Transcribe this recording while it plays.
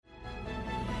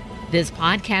This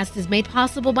podcast is made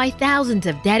possible by thousands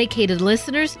of dedicated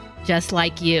listeners just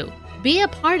like you. Be a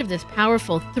part of this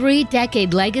powerful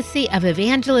 3-decade legacy of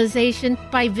evangelization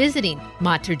by visiting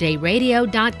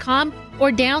materdeiradio.com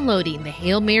or downloading the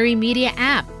Hail Mary Media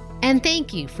app. And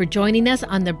thank you for joining us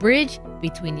on the bridge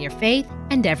between your faith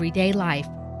and everyday life.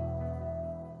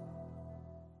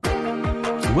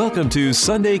 Welcome to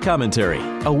Sunday Commentary,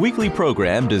 a weekly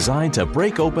program designed to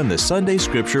break open the Sunday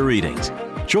Scripture readings.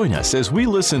 Join us as we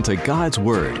listen to God's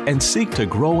Word and seek to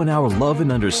grow in our love and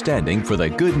understanding for the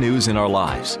good news in our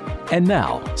lives. And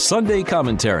now, Sunday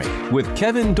Commentary with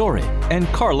Kevin Doran and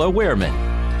Carla Wehrman.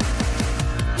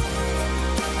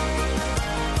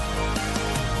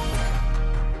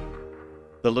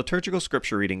 The liturgical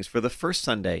scripture readings for the first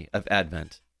Sunday of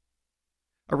Advent.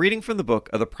 A reading from the book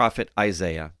of the prophet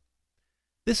Isaiah.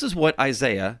 This is what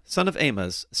Isaiah, son of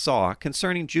Amos, saw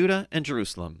concerning Judah and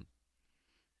Jerusalem.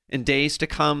 In days to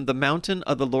come, the mountain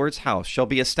of the Lord's house shall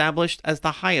be established as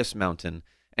the highest mountain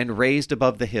and raised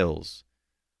above the hills.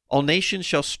 All nations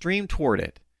shall stream toward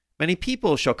it. Many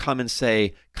people shall come and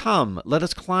say, Come, let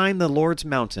us climb the Lord's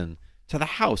mountain to the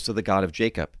house of the God of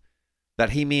Jacob, that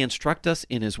he may instruct us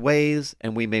in his ways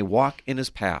and we may walk in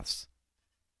his paths.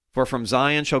 For from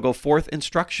Zion shall go forth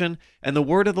instruction and the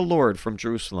word of the Lord from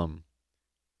Jerusalem.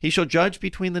 He shall judge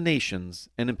between the nations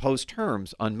and impose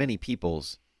terms on many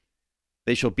peoples.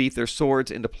 They shall beat their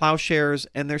swords into plowshares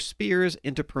and their spears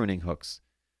into pruning hooks.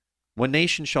 One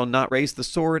nation shall not raise the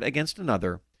sword against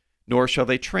another, nor shall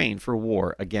they train for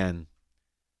war again.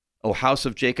 O house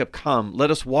of Jacob, come, let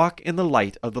us walk in the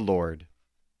light of the Lord.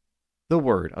 The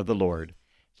word of the Lord.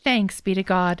 Thanks be to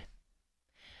God.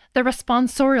 The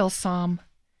responsorial psalm.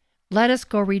 Let us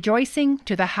go rejoicing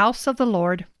to the house of the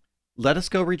Lord. Let us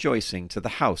go rejoicing to the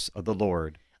house of the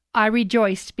Lord. I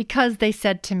rejoiced because they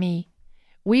said to me,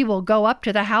 We will go up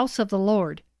to the house of the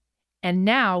Lord. And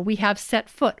now we have set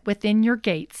foot within your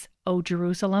gates, O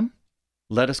Jerusalem.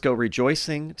 Let us go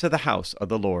rejoicing to the house of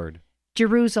the Lord.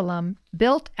 Jerusalem,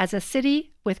 built as a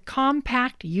city with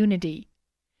compact unity.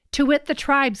 To it the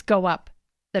tribes go up,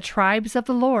 the tribes of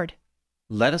the Lord.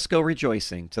 Let us go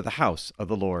rejoicing to the house of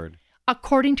the Lord.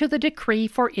 According to the decree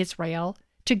for Israel,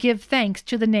 to give thanks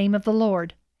to the name of the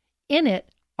Lord. In it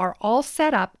are all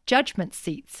set up judgment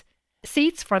seats,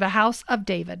 seats for the house of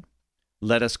David.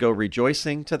 Let us go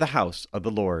rejoicing to the house of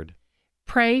the Lord.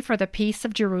 Pray for the peace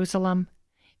of Jerusalem.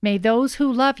 May those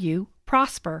who love you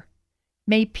prosper.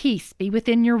 May peace be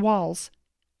within your walls,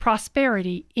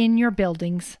 prosperity in your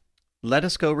buildings. Let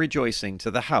us go rejoicing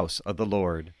to the house of the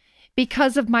Lord.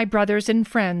 Because of my brothers and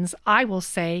friends, I will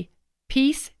say,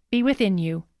 Peace be within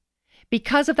you.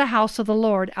 Because of the house of the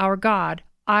Lord our God,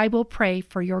 I will pray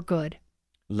for your good.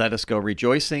 Let us go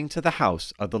rejoicing to the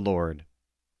house of the Lord.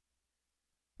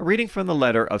 A reading from the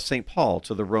letter of St. Paul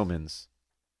to the Romans.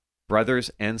 Brothers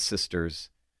and sisters,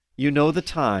 you know the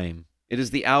time. It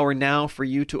is the hour now for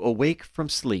you to awake from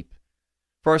sleep.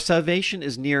 For our salvation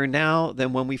is nearer now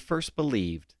than when we first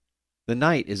believed. The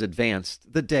night is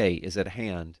advanced, the day is at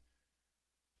hand.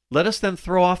 Let us then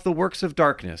throw off the works of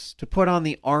darkness to put on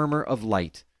the armor of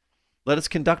light. Let us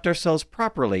conduct ourselves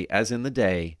properly as in the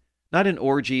day, not in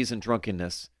orgies and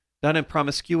drunkenness, not in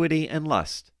promiscuity and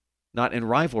lust, not in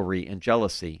rivalry and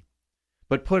jealousy,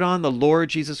 but put on the Lord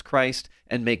Jesus Christ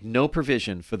and make no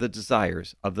provision for the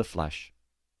desires of the flesh.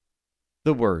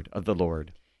 The word of the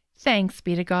Lord. Thanks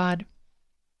be to God.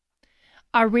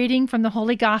 Our reading from the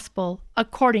Holy Gospel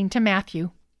according to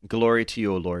Matthew. Glory to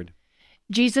you, O Lord.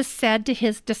 Jesus said to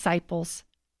his disciples,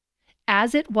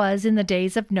 As it was in the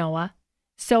days of Noah,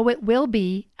 so it will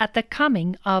be at the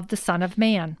coming of the Son of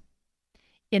Man.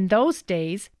 In those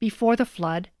days, before the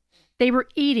flood, they were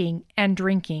eating and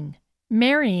drinking,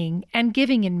 marrying and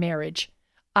giving in marriage,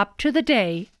 up to the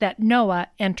day that Noah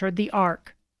entered the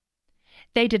ark.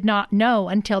 They did not know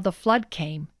until the flood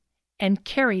came and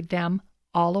carried them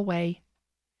all away.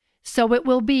 So it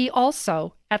will be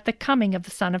also at the coming of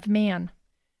the Son of Man.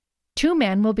 2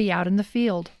 men will be out in the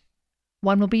field.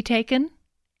 One will be taken,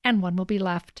 and one will be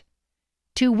left.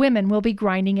 2 women will be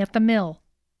grinding at the mill.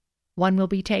 One will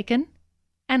be taken,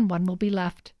 and one will be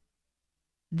left.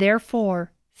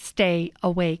 Therefore, stay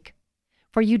awake,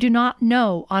 for you do not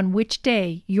know on which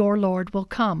day your Lord will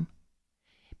come.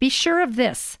 Be sure of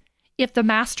this, if the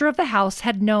master of the house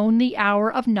had known the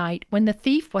hour of night when the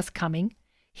thief was coming,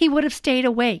 he would have stayed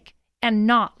awake and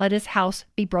not let his house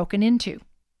be broken into.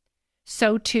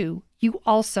 So too, you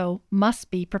also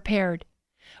must be prepared,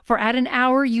 for at an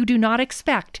hour you do not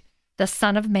expect, the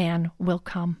Son of Man will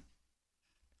come.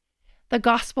 The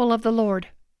Gospel of the Lord.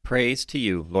 Praise to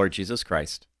you, Lord Jesus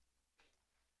Christ.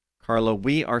 Carla,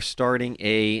 we are starting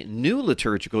a new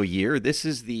liturgical year. This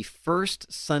is the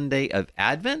first Sunday of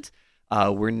Advent.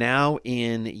 We're now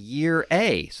in year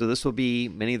A. So this will be,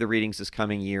 many of the readings this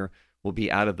coming year will be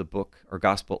out of the book or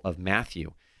Gospel of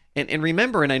Matthew. And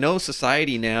remember, and I know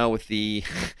society now with the,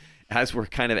 as we're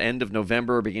kind of end of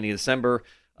November, beginning of December,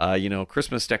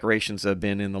 Christmas decorations have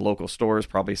been in the local stores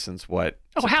probably since what?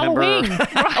 Oh, September? Halloween.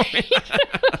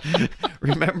 Right.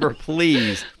 Remember,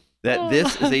 please, that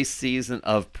this is a season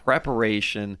of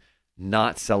preparation,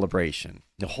 not celebration.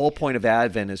 The whole point of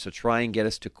Advent is to try and get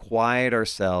us to quiet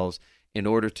ourselves in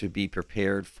order to be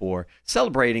prepared for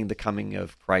celebrating the coming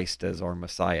of Christ as our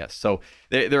Messiah. So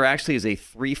there actually is a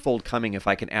threefold coming, if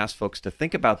I can ask folks to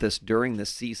think about this during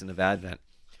this season of Advent.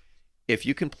 If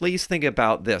you can please think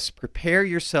about this, prepare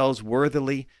yourselves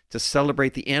worthily to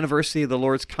celebrate the anniversary of the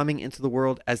Lord's coming into the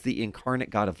world as the incarnate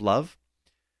God of love.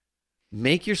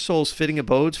 Make your souls fitting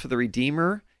abodes for the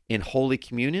Redeemer in Holy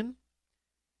Communion.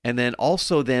 And then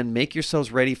also make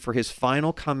yourselves ready for his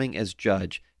final coming as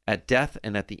judge at death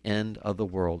and at the end of the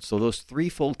world. So those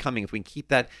threefold coming, if we can keep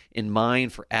that in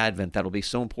mind for Advent, that'll be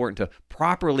so important to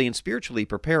properly and spiritually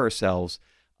prepare ourselves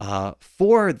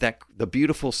for the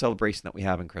beautiful celebration that we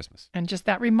have in Christmas. And just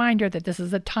that reminder that this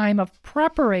is a time of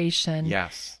preparation,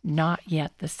 yes, not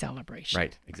yet the celebration.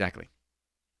 Right, exactly.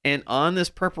 And on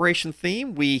this preparation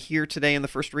theme, we hear today in the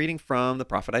first reading from the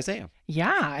prophet Isaiah.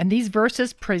 Yeah, and these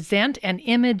verses present an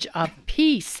image of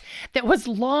peace that was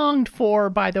longed for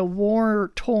by the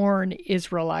war-torn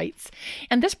Israelites.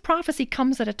 And this prophecy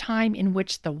comes at a time in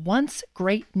which the once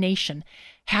great nation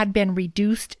had been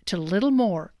reduced to little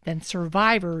more than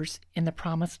survivors in the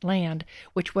promised land,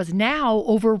 which was now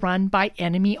overrun by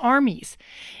enemy armies.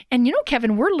 And you know,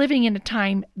 Kevin, we're living in a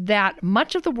time that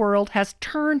much of the world has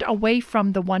turned away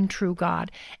from the one true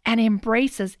God and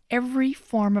embraces every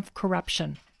form of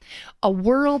corruption. A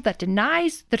world that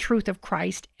denies the truth of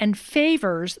Christ and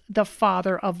favors the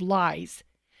father of lies.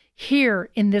 Here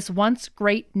in this once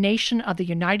great nation of the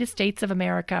United States of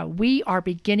America, we are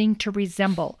beginning to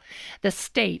resemble the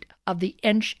state of the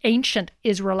ancient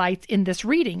Israelites in this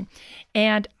reading,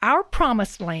 and our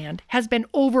promised land has been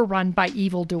overrun by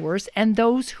evildoers, and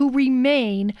those who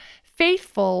remain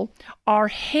faithful are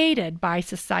hated by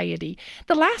society.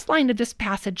 The last line of this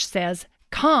passage says,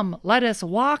 "Come, let us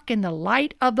walk in the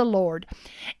light of the Lord."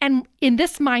 And in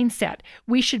this mindset,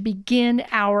 we should begin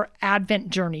our Advent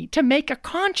journey to make a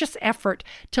conscious effort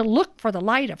to look for the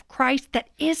light of Christ that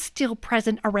is still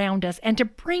present around us and to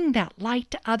bring that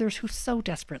light to others who so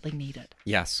desperately need it.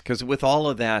 Yes, because with all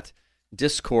of that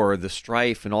discord, the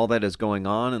strife, and all that is going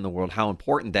on in the world, how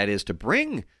important that is to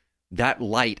bring that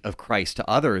light of Christ to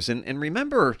others. And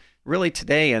remember, really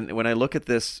today, and when I look at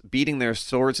this, beating their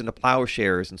swords into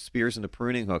plowshares and spears into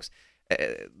pruning hooks,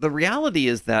 the reality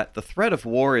is that the threat of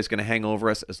war is going to hang over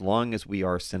us as long as we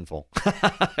are sinful.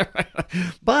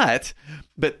 But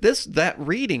that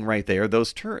reading right there,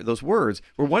 those words,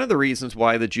 were one of the reasons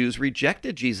why the Jews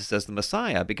rejected Jesus as the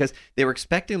Messiah, because they were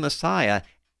expecting Messiah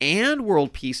and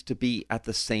world peace to be at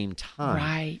the same time.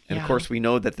 Right. And of course, we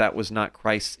know that was not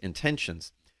Christ's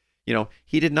intentions. You know,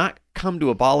 he did not come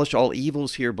to abolish all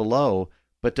evils here below,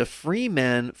 but to free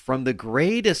men from the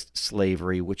greatest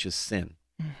slavery, which is sin.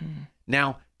 Mm-hmm.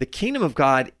 Now, the kingdom of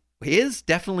God is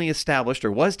definitely established,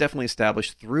 or was definitely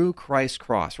established, through Christ's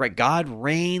cross, right? God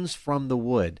reigns from the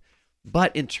wood.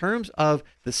 But in terms of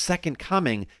the second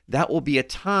coming, that will be a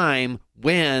time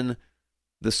when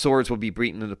the swords will be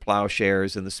beaten into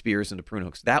plowshares and the spears into prune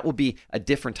hooks. That will be a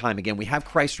different time. Again, we have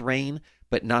Christ's reign,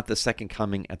 but not the second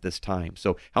coming at this time.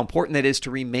 So how important that is to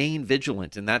remain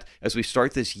vigilant. And that, as we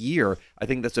start this year, I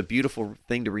think that's a beautiful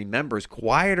thing to remember, is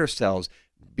quiet ourselves,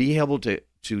 be able to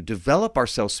develop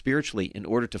ourselves spiritually in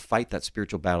order to fight that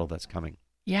spiritual battle that's coming.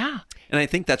 Yeah. And I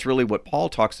think that's really what Paul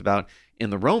talks about in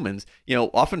the Romans. You know,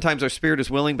 oftentimes our spirit is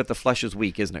willing, but the flesh is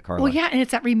weak, isn't it, Carla? Well, yeah, and it's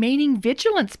that remaining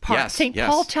vigilance part. Yes, St. yes.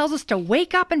 Paul tells us to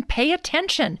wake up and pay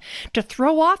attention, to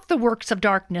throw off the works of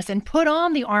darkness and put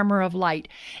on the armor of light.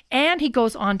 And he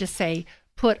goes on to say,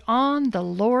 put on the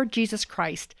Lord Jesus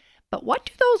Christ. But what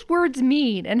do those words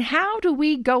mean, and how do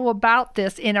we go about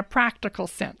this in a practical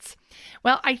sense?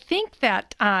 Well, I think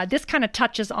that this kind of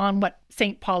touches on what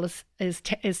St. Paul is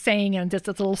saying, and just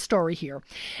a little story here.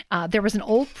 There was an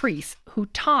old priest who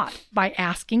taught by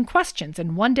asking questions,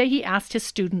 and one day he asked his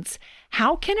students,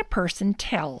 "How can a person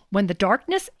tell when the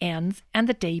darkness ends and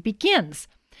the day begins?"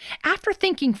 After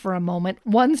thinking for a moment,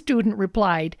 one student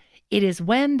replied, "It is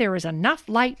when there is enough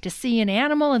light to see an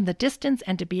animal in the distance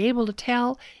and to be able to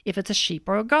tell if it's a sheep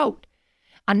or a goat."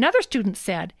 Another student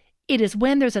said, "It is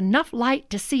when there's enough light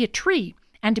to see a tree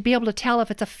and to be able to tell if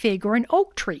it's a fig or an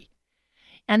oak tree."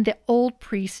 And the old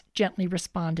priest gently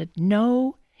responded,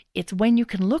 "No, it's when you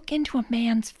can look into a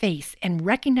man's face and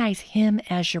recognize him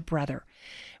as your brother.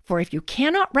 For if you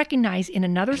cannot recognize in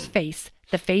another's face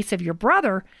the face of your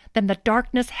brother, then the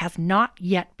darkness has not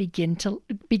yet begun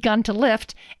to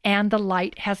lift, and the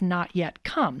light has not yet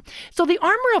come." So the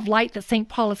armor of light that St.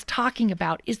 Paul is talking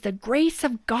about is the grace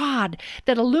of God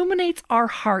that illuminates our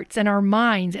hearts and our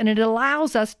minds, and it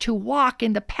allows us to walk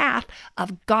in the path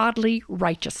of godly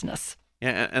righteousness.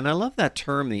 Yeah, and I love that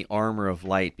term, the armor of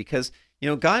light, because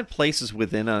God places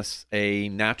within us a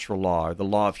natural law, or the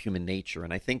law of human nature,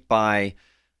 and I think by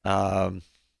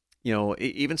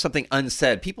even something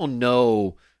unsaid, people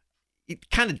know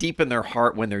kind of deep in their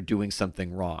heart when they're doing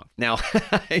something wrong. Now,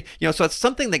 so it's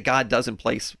something that God does in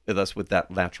place with us with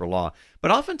that natural law. But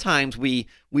oftentimes we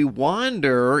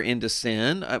wander into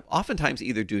sin, oftentimes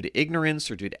either due to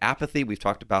ignorance or due to apathy. We've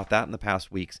talked about that in the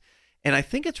past weeks. And I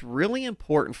think it's really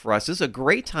important for us. This is a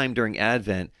great time during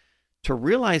Advent to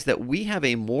realize that we have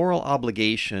a moral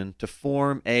obligation to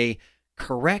form a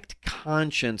correct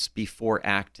conscience before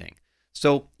acting.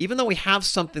 So even though we have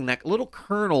something, that little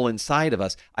kernel inside of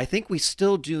us, I think we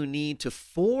still do need to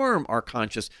form our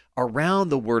conscience around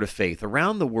the word of faith,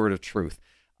 around the word of truth.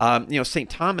 St.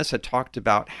 Thomas had talked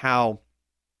about how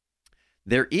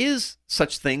there is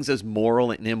such things as moral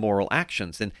and immoral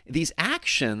actions. And these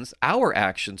actions, our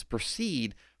actions,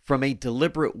 proceed from a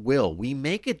deliberate will. We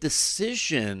make a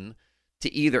decision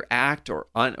to either act or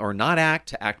not act,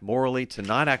 to act morally, to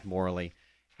not act morally.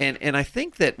 And I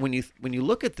think that when you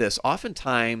look at this,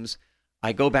 oftentimes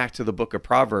I go back to the book of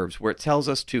Proverbs where it tells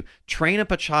us to train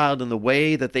up a child in the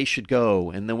way that they should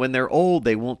go, and then when they're old,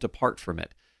 they won't depart from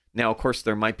it. Now, of course,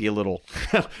 there might be a little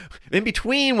in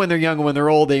between when they're young and when they're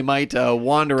old, they might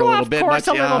wander a little bit. Of course,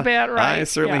 a little bit, right? I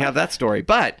certainly have that story.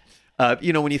 But,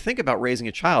 when you think about raising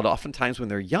a child, oftentimes when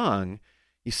they're young,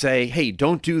 you say, hey,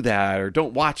 don't do that, or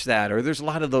don't watch that, or there's a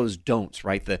lot of those don'ts,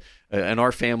 right? In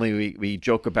our family, we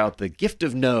joke about the gift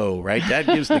of no, right? Dad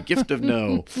gives the gift of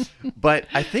no. But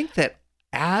I think that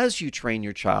as you train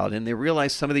your child and they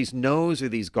realize some of these no's or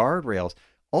these guardrails,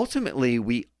 ultimately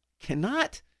we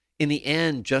cannot, in the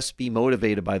end, just be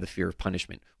motivated by the fear of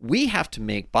punishment. We have to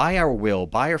make, by our will,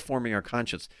 by our forming our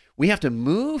conscience, we have to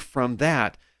move from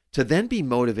that to then be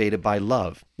motivated by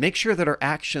love. Make sure that our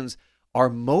actions are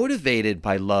motivated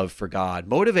by love for God,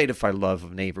 motivated by love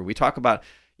of neighbor. We talk about,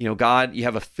 God, you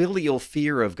have a filial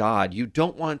fear of God. You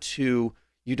don't want to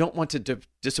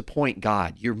disappoint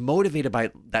God. You're motivated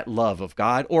by that love of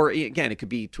God. Or again, it could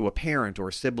be to a parent or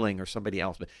a sibling or somebody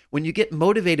else. But when you get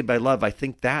motivated by love, I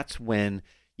think that's when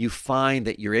you find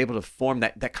that you're able to form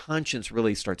that conscience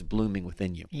really starts blooming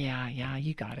within you. Yeah,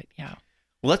 you got it. Yeah.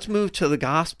 Well, let's move to the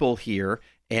gospel here.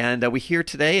 And we hear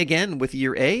today again with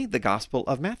year A, the Gospel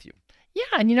of Matthew.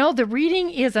 Yeah, and the reading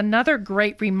is another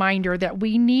great reminder that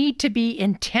we need to be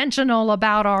intentional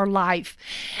about our life,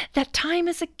 that time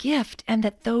is a gift, and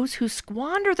that those who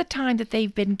squander the time that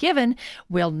they've been given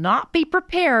will not be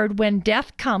prepared when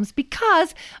death comes,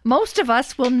 because most of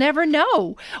us will never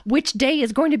know which day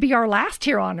is going to be our last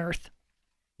here on earth.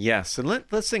 Yes, and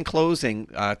let's in closing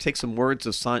take some words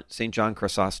of St. John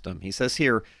Chrysostom. He says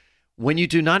here, when you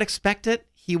do not expect it,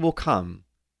 he will come.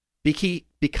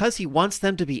 Because he wants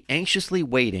them to be anxiously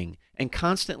waiting and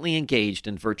constantly engaged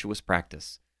in virtuous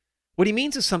practice. What he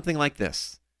means is something like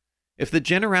this. If the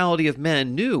generality of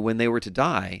men knew when they were to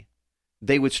die,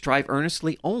 they would strive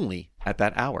earnestly only at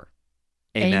that hour.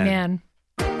 Amen.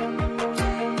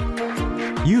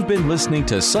 You've been listening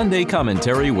to Sunday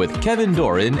Commentary with Kevin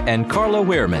Doran and Carla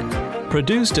Wehrman,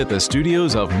 produced at the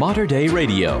studios of Mater Dei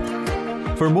Radio.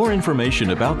 For more information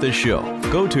about this show,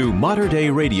 go to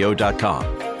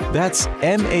materdeiradio.com. That's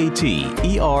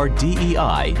MATERDEI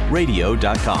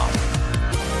radio.com.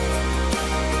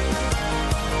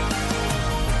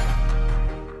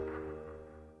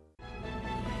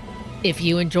 If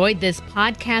you enjoyed this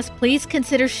podcast, please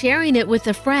consider sharing it with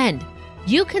a friend.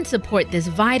 You can support this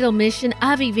vital mission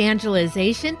of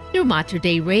evangelization through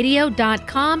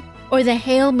materdeiradio.com or the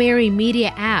Hail Mary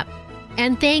Media app.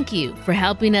 And thank you for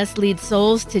helping us lead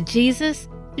souls to Jesus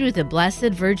through the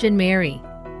Blessed Virgin Mary.